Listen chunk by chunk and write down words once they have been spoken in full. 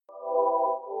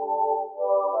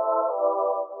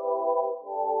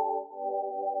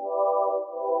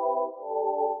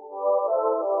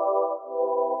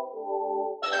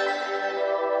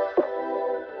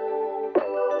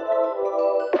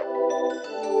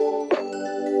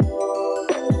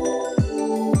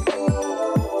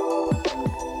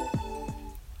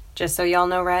Just so y'all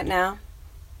know right now,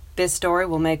 this story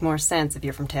will make more sense if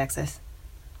you're from Texas.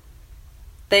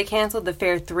 They canceled the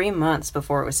fair 3 months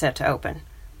before it was set to open.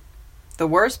 The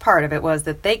worst part of it was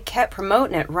that they kept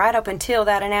promoting it right up until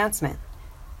that announcement.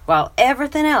 While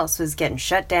everything else was getting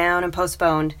shut down and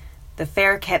postponed, the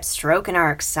fair kept stroking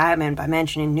our excitement by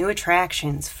mentioning new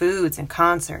attractions, foods, and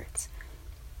concerts.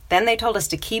 Then they told us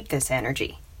to keep this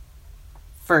energy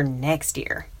for next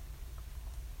year.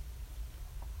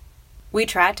 We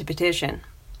tried to petition.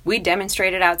 We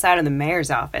demonstrated outside of the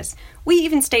mayor's office. We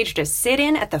even staged a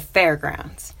sit-in at the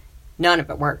fairgrounds. None of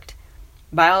it worked.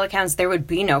 By all accounts, there would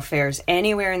be no fairs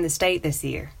anywhere in the state this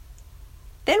year.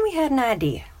 Then we had an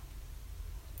idea.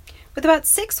 With about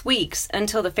 6 weeks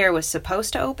until the fair was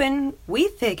supposed to open, we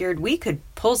figured we could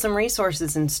pull some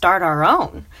resources and start our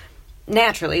own.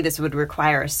 Naturally, this would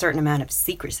require a certain amount of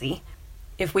secrecy.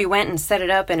 If we went and set it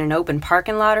up in an open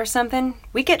parking lot or something,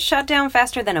 we'd get shut down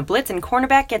faster than a blitzing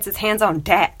cornerback gets his hands on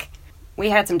deck. We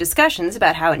had some discussions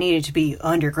about how it needed to be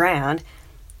underground.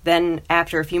 Then,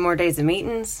 after a few more days of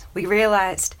meetings, we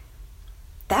realized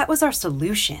that was our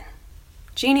solution.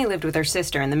 Jeannie lived with her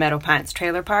sister in the Meadow Pines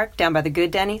trailer park down by the Good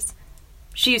Denny's.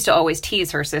 She used to always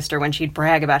tease her sister when she'd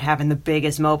brag about having the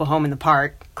biggest mobile home in the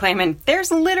park, claiming there's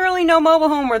literally no mobile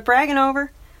home worth bragging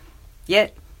over.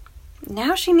 Yet,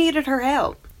 now she needed her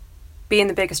help. Being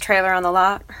the biggest trailer on the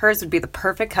lot, hers would be the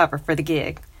perfect cover for the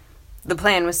gig. The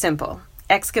plan was simple.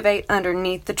 Excavate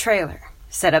underneath the trailer,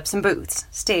 set up some booths,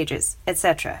 stages,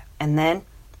 etc., and then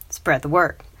spread the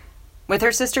word. With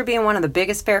her sister being one of the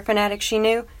biggest fair fanatics she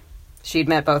knew, she'd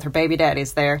met both her baby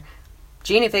daddies there.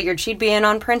 Jeannie figured she'd be in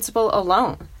on principle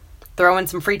alone. Throw in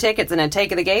some free tickets and a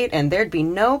take of the gate, and there'd be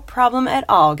no problem at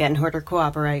all getting her to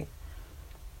cooperate.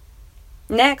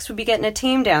 Next would be getting a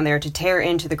team down there to tear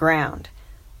into the ground.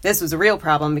 This was a real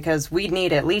problem because we'd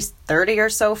need at least 30 or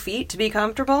so feet to be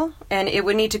comfortable, and it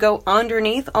would need to go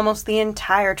underneath almost the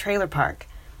entire trailer park.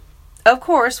 Of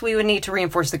course, we would need to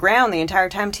reinforce the ground the entire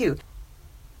time, too.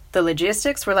 The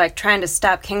logistics were like trying to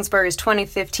stop Kingsbury's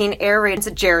 2015 air raids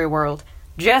at Jerry World.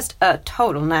 Just a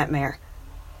total nightmare.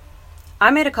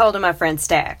 I made a call to my friend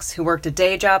Stax, who worked a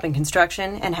day job in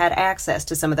construction and had access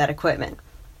to some of that equipment.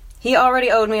 He already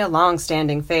owed me a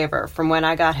long-standing favor from when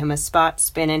I got him a spot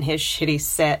spinning his shitty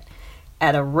set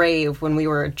at a rave when we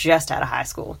were just out of high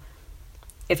school.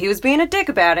 If he was being a dick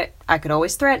about it, I could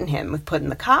always threaten him with putting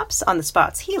the cops on the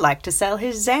spots he liked to sell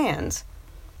his Zans.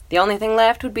 The only thing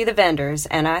left would be the vendors,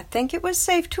 and I think it was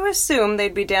safe to assume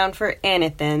they'd be down for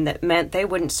anything that meant they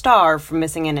wouldn't starve from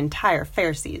missing an entire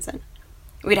fair season.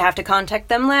 We'd have to contact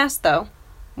them last, though,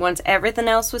 once everything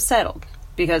else was settled,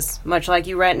 because, much like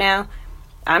you right now,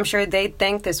 I'm sure they'd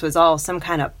think this was all some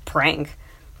kind of prank,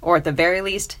 or at the very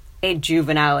least, a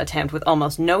juvenile attempt with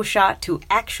almost no shot to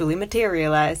actually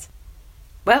materialize.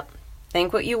 Well,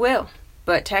 think what you will,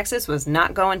 but Texas was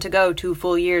not going to go 2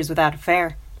 full years without a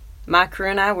fair. My crew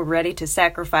and I were ready to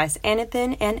sacrifice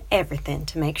anything and everything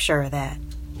to make sure of that.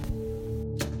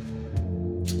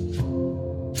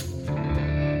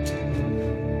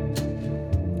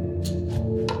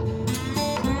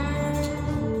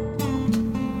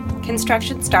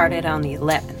 Construction started on the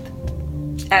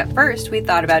 11th. At first, we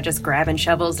thought about just grabbing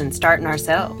shovels and starting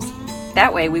ourselves.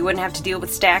 That way, we wouldn't have to deal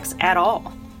with stacks at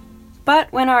all.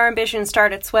 But when our ambitions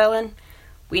started swelling,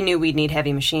 we knew we'd need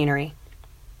heavy machinery.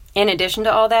 In addition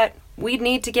to all that, we'd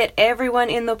need to get everyone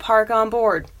in the park on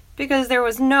board, because there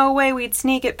was no way we'd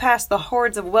sneak it past the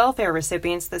hordes of welfare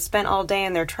recipients that spent all day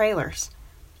in their trailers.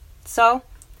 So,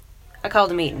 I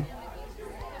called a meeting.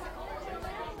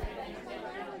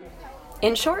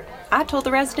 In short, I told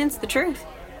the residents the truth,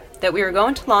 that we were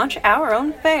going to launch our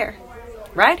own fair,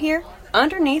 right here,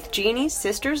 underneath Jeannie's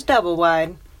sister's double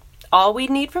wide. All we'd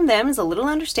need from them is a little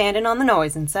understanding on the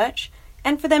noise and such,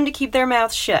 and for them to keep their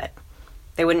mouths shut.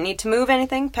 They wouldn't need to move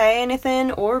anything, pay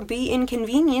anything, or be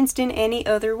inconvenienced in any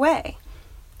other way.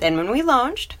 Then when we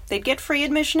launched, they'd get free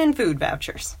admission and food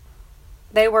vouchers.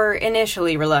 They were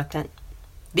initially reluctant.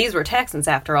 These were Texans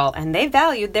after all, and they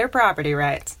valued their property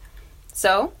rights.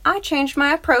 So I changed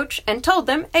my approach and told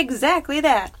them exactly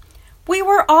that. We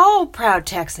were all proud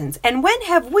Texans, and when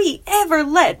have we ever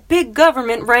let big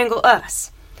government wrangle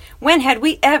us? When had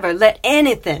we ever let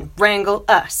anything wrangle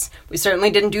us? We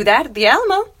certainly didn't do that at the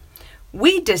Alamo.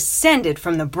 We descended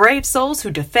from the brave souls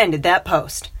who defended that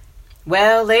post.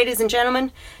 Well, ladies and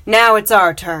gentlemen, now it's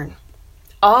our turn.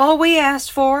 All we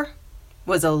asked for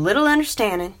was a little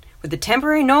understanding with the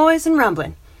temporary noise and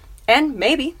rumbling. And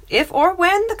maybe, if or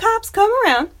when the cops come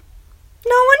around,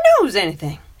 no one knows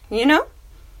anything, you know?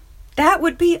 That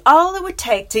would be all it would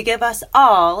take to give us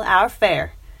all our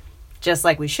fair. Just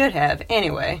like we should have,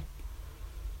 anyway.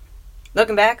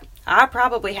 Looking back, I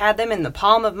probably had them in the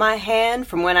palm of my hand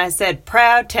from when I said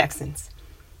proud Texans.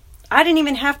 I didn't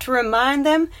even have to remind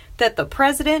them that the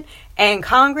president and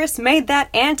Congress made that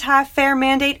anti-fair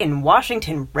mandate in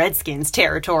Washington Redskins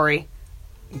territory.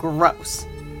 Gross.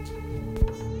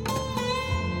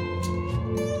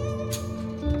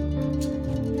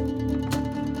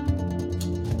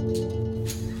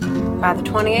 By the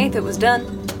 28th, it was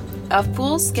done. A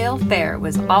full-scale fair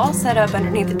was all set up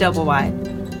underneath the double wide,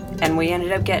 and we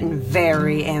ended up getting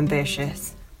very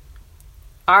ambitious.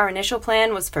 Our initial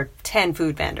plan was for 10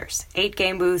 food vendors, 8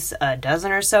 game booths, a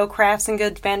dozen or so crafts and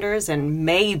goods vendors, and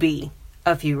maybe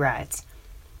a few rides.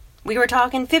 We were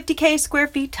talking 50K square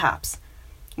feet tops,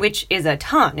 which is a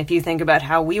ton if you think about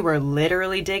how we were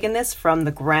literally digging this from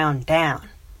the ground down.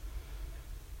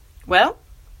 Well,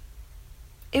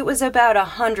 it was about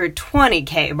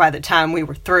 120K by the time we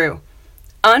were through.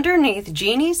 Underneath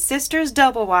Jeannie's sister's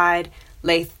double wide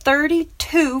lay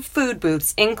 32 food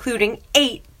booths, including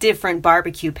 8 different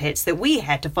barbecue pits that we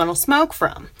had to funnel smoke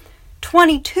from.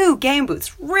 22 game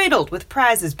booths riddled with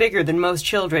prizes bigger than most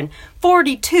children.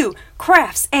 42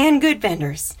 crafts and good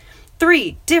vendors.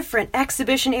 3 different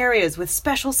exhibition areas with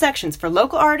special sections for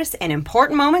local artists and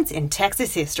important moments in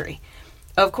Texas history.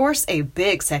 Of course, a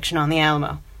big section on the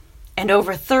Alamo. And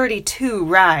over 32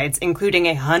 rides, including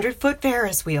a 100-foot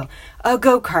Ferris wheel, a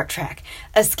go-kart track,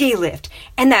 a ski lift,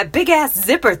 and that big-ass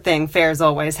zipper thing fairs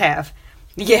always have.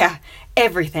 Yeah,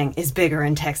 everything is bigger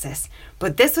in Texas,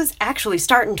 but this was actually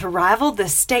starting to rival the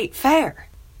state fair.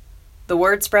 The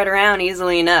word spread around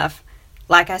easily enough.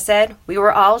 Like I said, we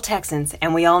were all Texans,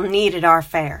 and we all needed our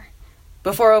fair.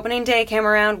 Before opening day came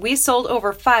around, we sold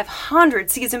over 500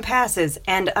 season passes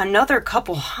and another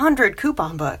couple hundred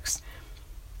coupon books.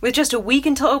 With just a week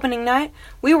until opening night,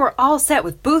 we were all set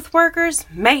with booth workers,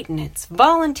 maintenance,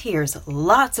 volunteers,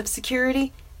 lots of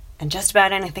security, and just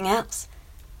about anything else.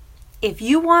 If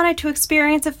you wanted to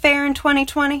experience a fair in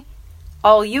 2020,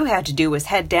 all you had to do was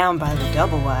head down by the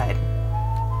double wide.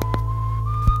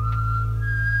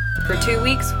 For 2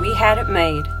 weeks, we had it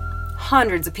made.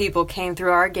 Hundreds of people came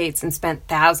through our gates and spent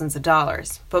thousands of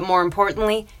dollars. But more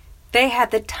importantly, they had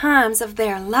the times of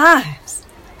their lives.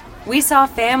 We saw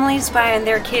families buying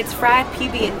their kids fried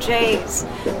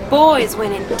PB&Js, boys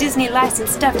winning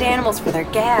Disney-licensed stuffed animals for their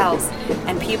gals,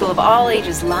 and people of all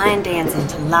ages line dancing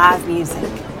to live music.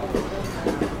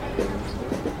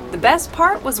 The best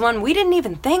part was one we didn't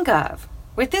even think of.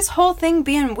 With this whole thing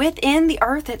being within the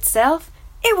earth itself,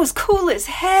 it was cool as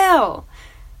hell.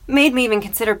 Made me even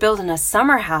consider building a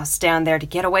summer house down there to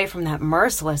get away from that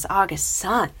merciless August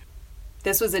sun.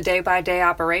 This was a day-by-day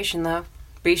operation, though.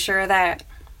 Be sure of that.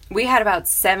 We had about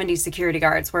 70 security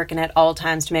guards working at all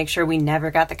times to make sure we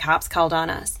never got the cops called on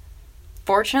us.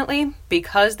 Fortunately,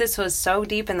 because this was so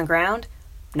deep in the ground,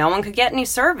 no one could get any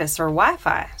service or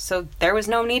Wi-Fi, so there was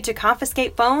no need to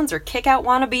confiscate phones or kick out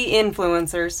wannabe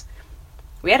influencers.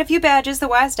 We had a few badges that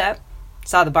wised up,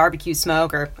 saw the barbecue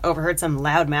smoke, or overheard some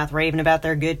loudmouth raving about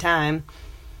their good time.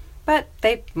 But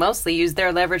they mostly used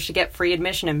their leverage to get free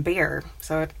admission and beer,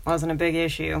 so it wasn't a big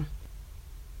issue.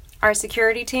 Our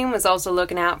security team was also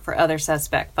looking out for other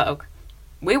suspect folk.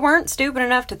 We weren't stupid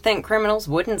enough to think criminals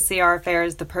wouldn't see our fair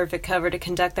as the perfect cover to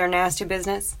conduct their nasty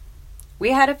business.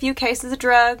 We had a few cases of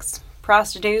drugs,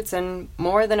 prostitutes, and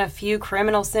more than a few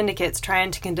criminal syndicates trying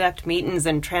to conduct meetings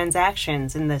and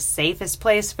transactions in the safest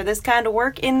place for this kind of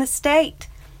work in the state.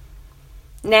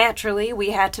 Naturally,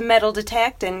 we had to metal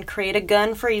detect and create a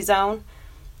gun-free zone.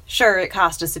 Sure, it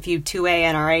cost us a few 2A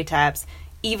NRA types,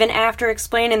 even after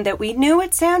explaining that we knew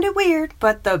it sounded weird,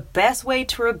 but the best way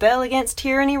to rebel against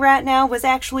tyranny right now was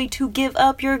actually to give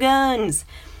up your guns.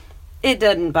 It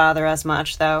didn't bother us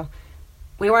much, though.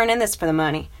 We weren't in this for the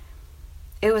money.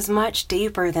 It was much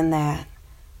deeper than that.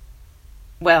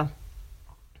 Well,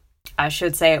 I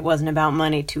should say it wasn't about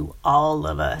money to all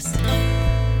of us.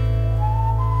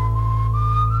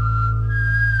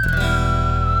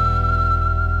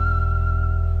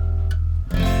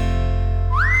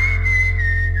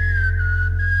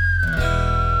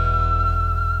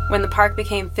 When the park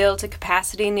became filled to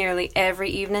capacity nearly every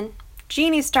evening,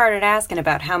 Jeannie started asking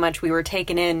about how much we were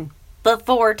taking in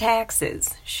before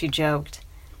taxes, she joked.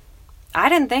 I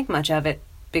didn't think much of it,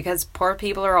 because poor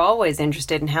people are always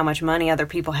interested in how much money other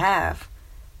people have.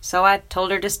 So I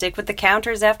told her to stick with the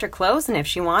counters after closing if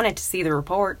she wanted to see the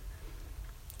report.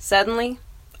 Suddenly,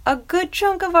 a good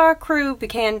chunk of our crew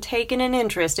began taking an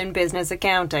interest in business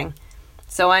accounting,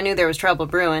 so I knew there was trouble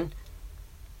brewing.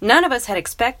 None of us had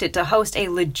expected to host a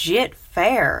legit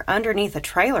fair underneath a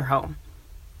trailer home.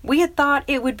 We had thought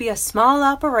it would be a small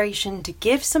operation to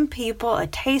give some people a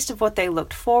taste of what they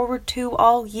looked forward to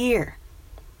all year.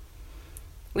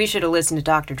 We should have listened to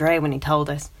Dr. Dre when he told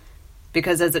us.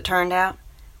 Because as it turned out,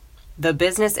 the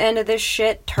business end of this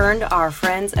shit turned our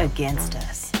friends against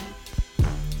us.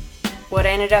 What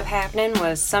ended up happening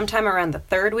was sometime around the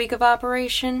 3rd week of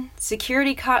operation,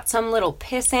 security caught some little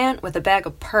pissant with a bag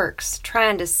of perks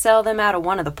trying to sell them out of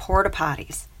one of the porta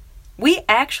potties. We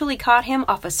actually caught him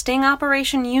off a sting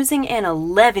operation using an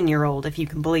 11-year-old, if you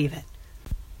can believe it.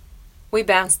 We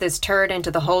bounced this turd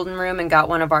into the holding room and got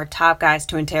one of our top guys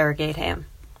to interrogate him.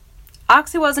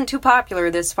 Oxy wasn't too popular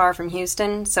this far from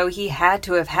Houston, so he had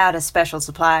to have had a special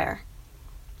supplier.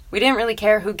 We didn't really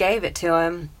care who gave it to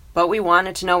him, but we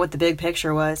wanted to know what the big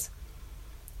picture was.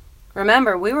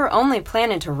 Remember, we were only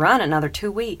planning to run another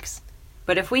 2 weeks,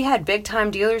 but if we had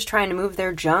big-time dealers trying to move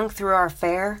their junk through our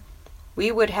fair, we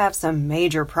would have some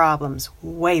major problems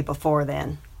way before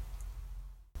then.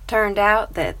 Turned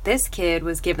out that this kid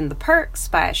was given the perks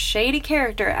by a shady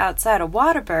character outside of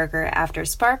Whataburger after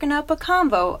sparking up a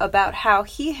convo about how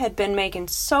he had been making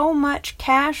so much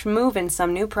cash moving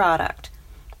some new product.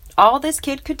 All this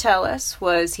kid could tell us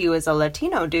was he was a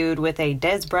Latino dude with a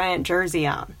Dez Bryant jersey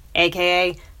on,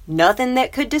 aka nothing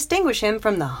that could distinguish him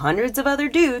from the hundreds of other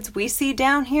dudes we see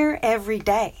down here every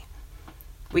day.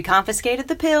 We confiscated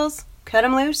the pills, cut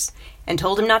him loose, and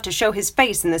told him not to show his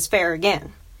face in this fair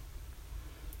again.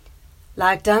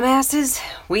 Like dumbasses,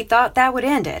 we thought that would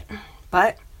end it,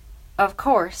 but, of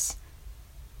course,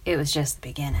 it was just the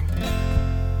beginning.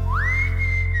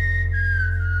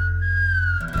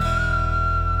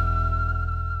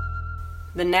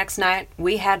 The next night,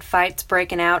 we had fights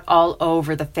breaking out all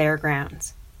over the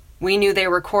fairgrounds. We knew they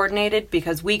were coordinated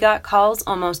because we got calls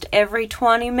almost every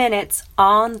 20 minutes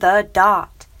on the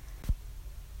dot.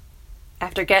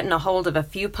 After getting a hold of a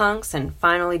few punks and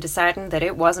finally deciding that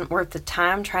it wasn't worth the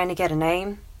time trying to get a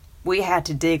name, we had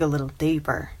to dig a little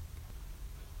deeper.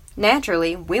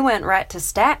 Naturally, we went right to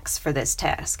Stax for this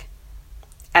task.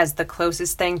 As the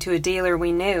closest thing to a dealer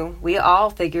we knew, we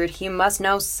all figured he must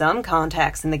know some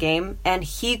contacts in the game, and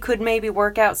he could maybe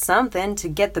work out something to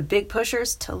get the big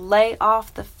pushers to lay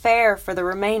off the fair for the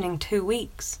remaining 2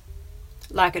 weeks.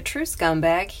 Like a true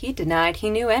scumbag, he denied he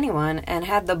knew anyone and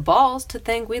had the balls to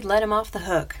think we'd let him off the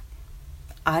hook.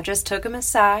 I just took him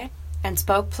aside and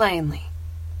spoke plainly.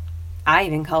 I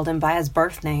even called him by his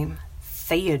birth name,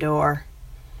 Theodore.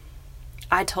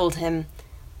 I told him,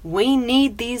 "We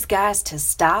need these guys to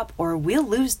stop or we'll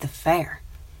lose the fair.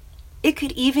 It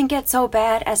could even get so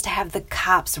bad as to have the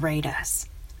cops raid us.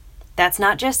 That's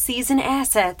not just seizing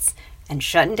assets and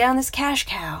shutting down this cash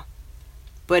cow,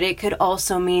 but it could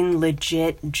also mean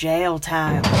legit jail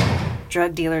time.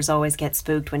 Drug dealers always get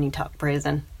spooked when you talk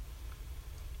prison."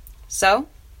 So,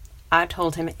 I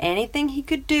told him anything he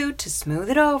could do to smooth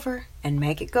it over and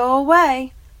make it go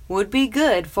away would be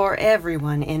good for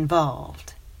everyone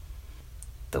involved.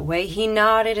 The way he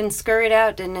nodded and scurried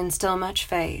out didn't instill much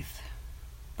faith.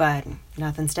 But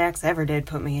nothing Stax ever did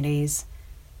put me at ease,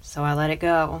 so I let it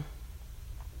go.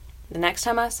 The next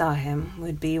time I saw him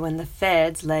would be when the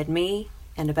feds led me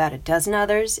and about a dozen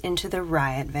others into the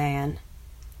riot van.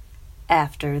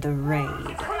 After the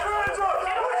raid.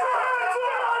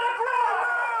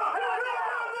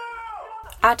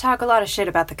 I talk a lot of shit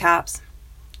about the cops,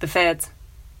 the feds,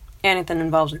 anything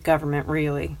involved with government,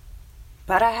 really.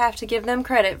 But I have to give them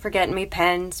credit for getting me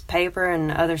pens, paper,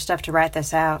 and other stuff to write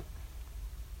this out.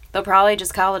 They'll probably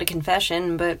just call it a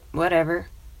confession, but whatever.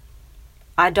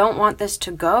 I don't want this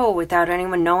to go without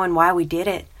anyone knowing why we did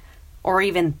it, or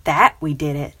even that we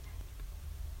did it.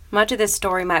 Much of this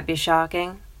story might be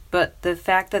shocking, but the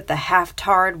fact that the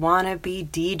half-tarred wannabe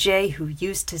DJ who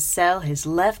used to sell his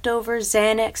leftover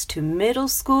Xanax to middle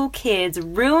school kids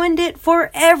ruined it for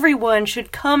everyone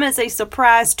should come as a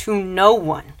surprise to no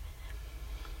one.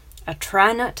 I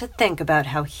try not to think about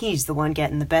how he's the one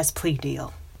getting the best plea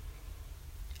deal.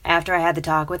 After I had the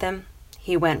talk with him,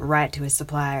 he went right to his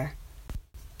supplier.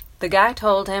 The guy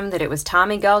told him that it was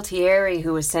Tommy Galtieri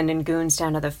who was sending goons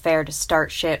down to the fair to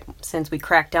start shit since we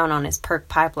cracked down on his perk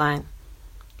pipeline.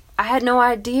 I had no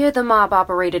idea the mob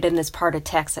operated in this part of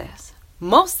Texas,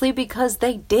 mostly because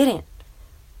they didn't.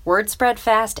 Word spread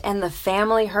fast and the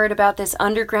family heard about this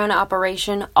underground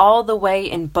operation all the way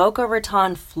in Boca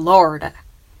Raton, Florida.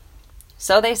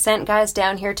 So they sent guys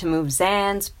down here to move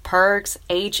Xans, perks,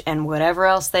 H, and whatever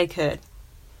else they could.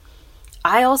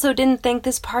 I also didn't think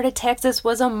this part of Texas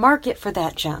was a market for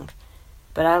that junk,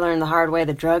 but I learned the hard way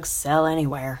that drugs sell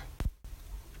anywhere.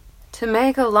 To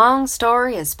make a long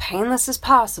story as painless as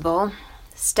possible,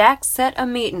 Stax set a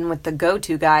meeting with the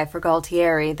go-to guy for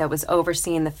Galtieri that was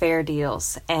overseeing the fair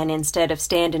deals, and instead of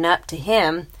standing up to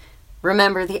him,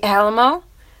 remember the Alamo?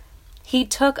 He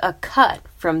took a cut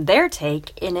from their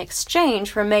take in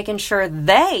exchange for making sure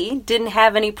they didn't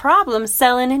have any problems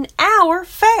selling in our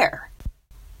fair.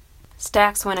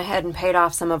 Stax went ahead and paid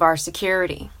off some of our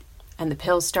security, and the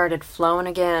pills started flowing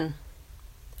again.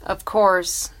 Of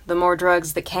course, the more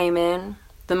drugs that came in,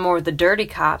 the more the dirty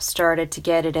cops started to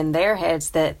get it in their heads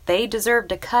that they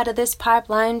deserved a cut of this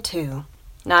pipeline too.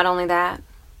 Not only that,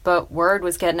 but word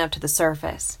was getting up to the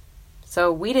surface.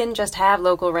 So we didn't just have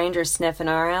local rangers sniffing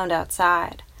around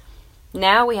outside.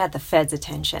 Now we had the feds'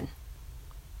 attention.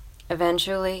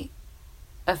 Eventually,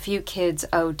 a few kids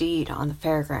OD'd on the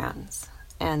fairgrounds,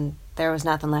 and there was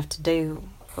nothing left to do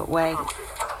but wait.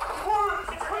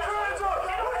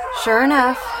 Sure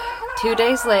enough, 2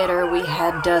 days later, we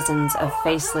had dozens of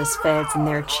faceless feds and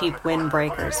their cheap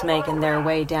windbreakers making their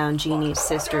way down Jeannie's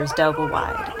sister's double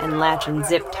wide and latching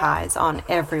zip ties on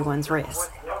everyone's wrists.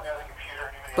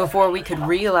 Before we could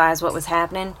realize what was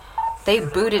happening, they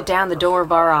booted down the door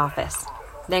of our office,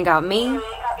 then got me,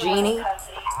 Jeannie,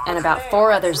 and about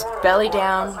 4 others belly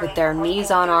down with their knees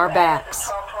on our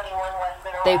backs.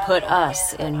 They put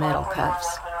us in metal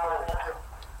cuffs.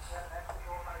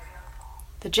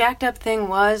 The jacked up thing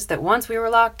was that once we were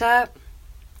locked up,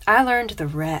 I learned the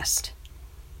rest.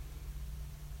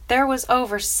 There was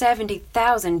over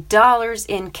 $70,000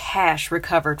 in cash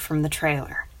recovered from the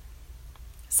trailer.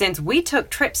 Since we took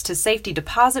trips to safety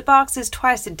deposit boxes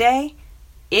twice a day,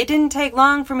 it didn't take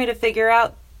long for me to figure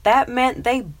out that meant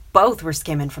they both were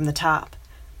skimming from the top.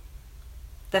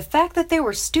 The fact that they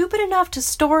were stupid enough to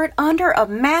store it under a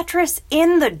mattress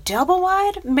in the double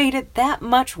wide made it that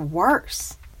much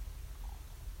worse.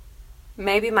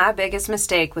 Maybe my biggest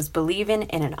mistake was believing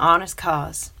in an honest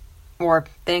cause, or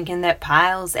thinking that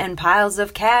piles and piles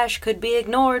of cash could be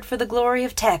ignored for the glory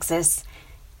of Texas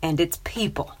and its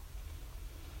people.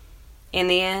 In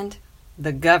the end,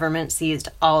 the government seized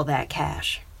all that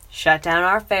cash, shut down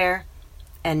our fair,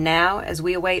 and now, as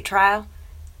we await trial,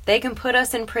 they can put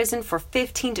us in prison for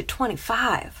 15 to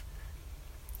 25.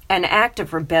 An act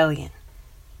of rebellion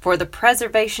for the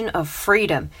preservation of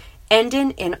freedom,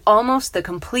 ending in almost the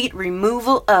complete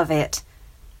removal of it.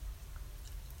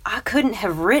 I couldn't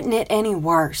have written it any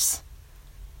worse.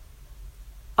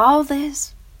 All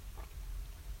this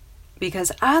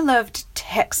because I loved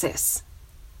Texas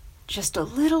just a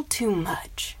little too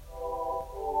much.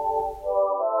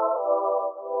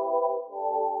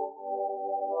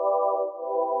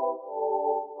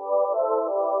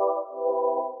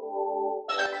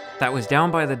 That was Down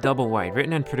by the Double Wide,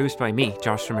 written and produced by me,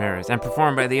 Josh Ramirez, and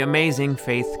performed by the amazing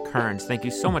Faith Kearns. Thank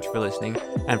you so much for listening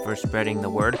and for spreading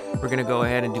the word. We're going to go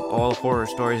ahead and do all horror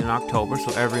stories in October,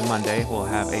 so every Monday we'll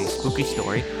have a spooky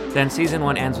story. Then season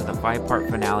 1 ends with a 5-part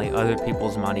finale, Other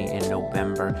People's Money, in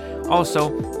November.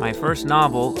 Also, my first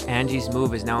novel, Angie's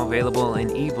Move, is now available in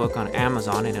ebook on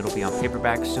Amazon, and it'll be on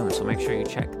paperback soon, so make sure you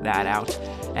check that out.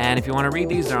 And if you want to read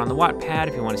these, they're on the Wattpad.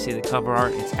 If you want to see the cover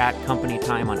art, it's at Company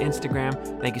Time on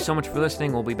Instagram. Thank you so much for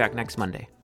listening. We'll be back next Monday.